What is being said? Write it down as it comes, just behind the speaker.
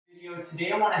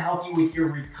Today I want to help you with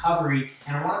your recovery,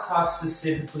 and I want to talk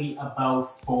specifically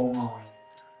about foam rolling.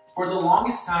 For the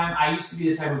longest time, I used to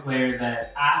be the type of player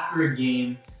that after a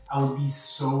game, I would be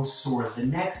so sore. The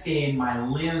next day, my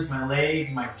limbs, my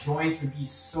legs, my joints would be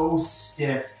so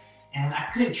stiff, and I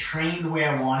couldn't train the way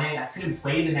I wanted. I couldn't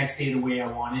play the next day the way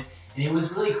I wanted, and it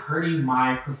was really hurting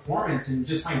my performance and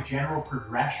just my general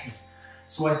progression.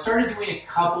 So I started doing a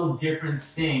couple different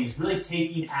things, really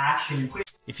taking action.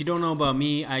 If you don't know about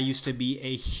me, I used to be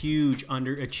a huge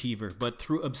underachiever, but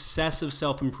through obsessive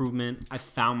self-improvement, I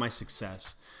found my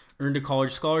success. Earned a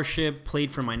college scholarship,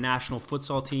 played for my national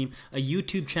futsal team, a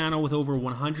YouTube channel with over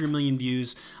 100 million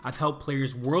views. I've helped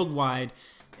players worldwide,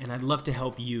 and I'd love to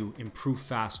help you improve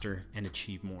faster and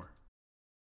achieve more.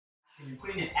 I'm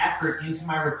putting an effort into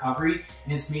my recovery,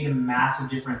 and it's made a massive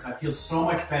difference. I feel so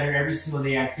much better every single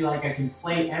day. I feel like I can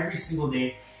play every single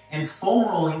day. And foam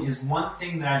rolling is one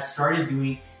thing that I've started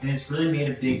doing, and it's really made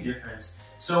a big difference.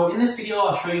 So in this video,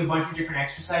 I'll show you a bunch of different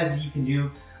exercises that you can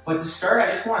do. But to start,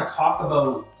 I just want to talk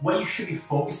about what you should be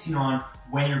focusing on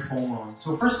when you're foam rolling.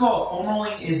 So first of all, foam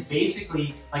rolling is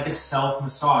basically like a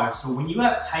self-massage. So when you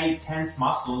have tight, tense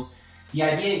muscles, the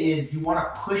idea is you want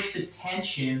to push the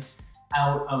tension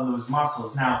out of those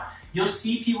muscles. Now, you'll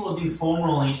see people do foam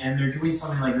rolling and they're doing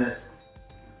something like this.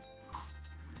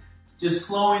 Just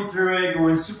flowing through it,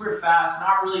 going super fast,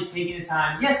 not really taking the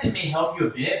time. Yes, it may help you a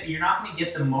bit, but you're not going to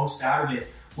get the most out of it.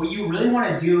 What you really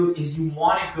want to do is you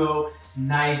want to go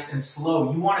nice and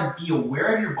slow. You want to be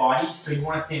aware of your body, so you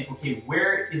want to think, okay,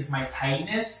 where is my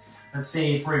tightness? Let's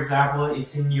say, for example,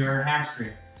 it's in your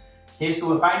hamstring. Okay,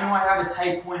 so if I know I have a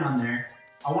tight point on there,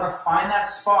 I want to find that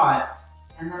spot,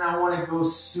 and then I want to go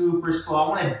super slow. I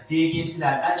want to dig into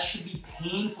that. That should be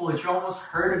painful. It should almost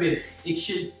hurt a bit. It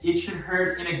should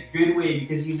hurt in a good way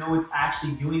because you know it's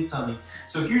actually doing something.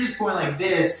 So if you're just going like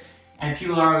this, and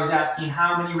people are always asking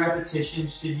how many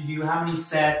repetitions should you do, how many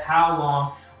sets, how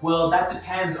long, well, that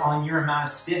depends on your amount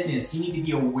of stiffness. You need to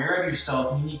be aware of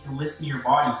yourself, and you need to listen to your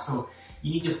body. So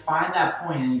you need to find that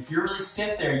point, and if you're really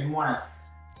stiff there, you want to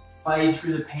fight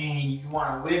through the pain. You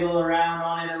want to wiggle around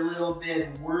on it a little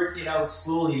bit, work it out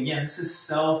slowly. Again, this is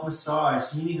self-massage,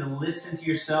 so you need to listen to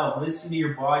yourself, listen to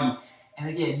your body. And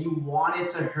again, you want it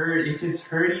to hurt. If it's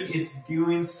hurting, it's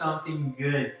doing something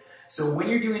good. So when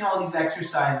you're doing all these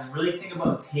exercises, really think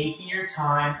about taking your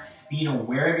time, being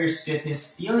aware of your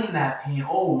stiffness, feeling that pain.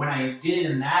 Oh, when I did it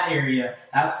in that area,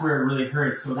 that's where it really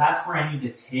hurts. So that's where I need to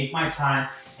take my time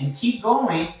and keep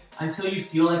going until you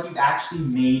feel like you've actually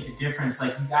made a difference,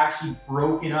 like you've actually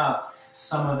broken up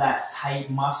some of that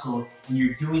tight muscle and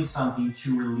you're doing something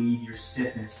to relieve your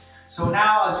stiffness. So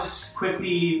now I'll just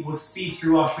quickly, we'll speed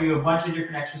through, I'll show you a bunch of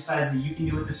different exercises that you can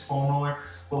do with this foam roller.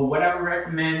 But what I would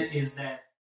recommend is that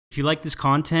if you like this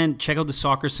content, check out the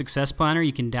Soccer Success Planner.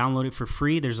 You can download it for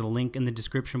free. There's a link in the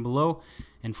description below.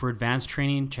 And for advanced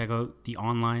training, check out the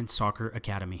Online Soccer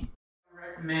Academy. What I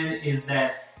recommend is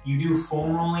that you do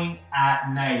foam rolling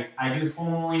at night. I do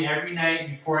foam rolling every night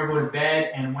before I go to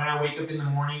bed, and when I wake up in the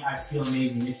morning, I feel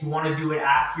amazing. If you want to do it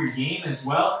after your game as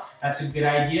well, that's a good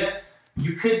idea.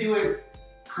 You could do it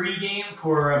pre-game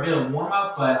for a bit of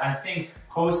warm-up, but I think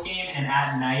post-game and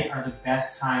at night are the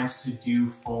best times to do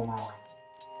foam rolling.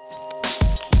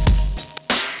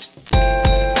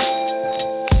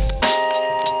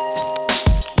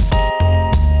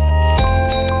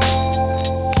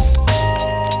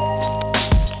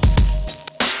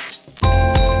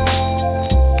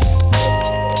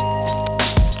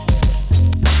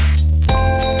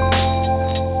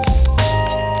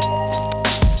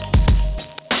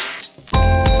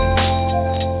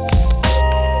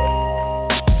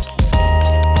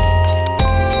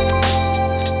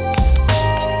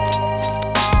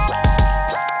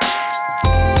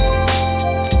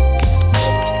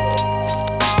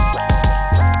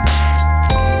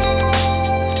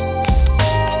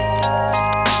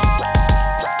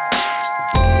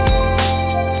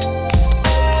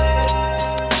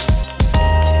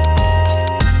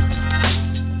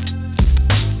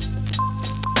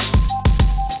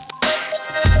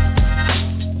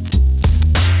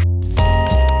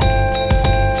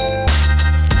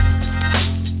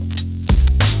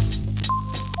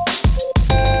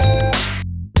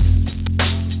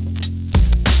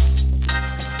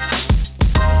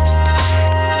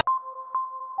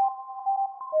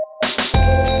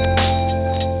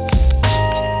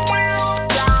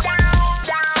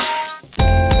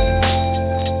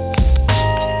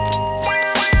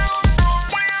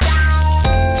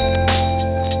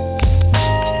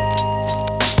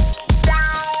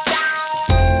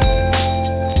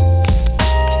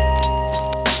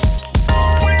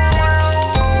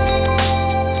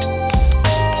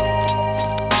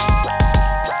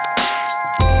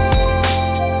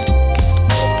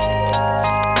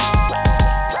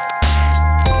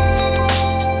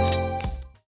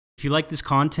 If you like this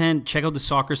content, check out the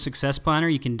Soccer Success Planner.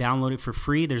 You can download it for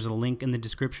free. There's a link in the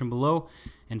description below.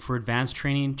 And for advanced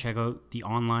training, check out the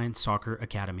Online Soccer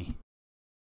Academy.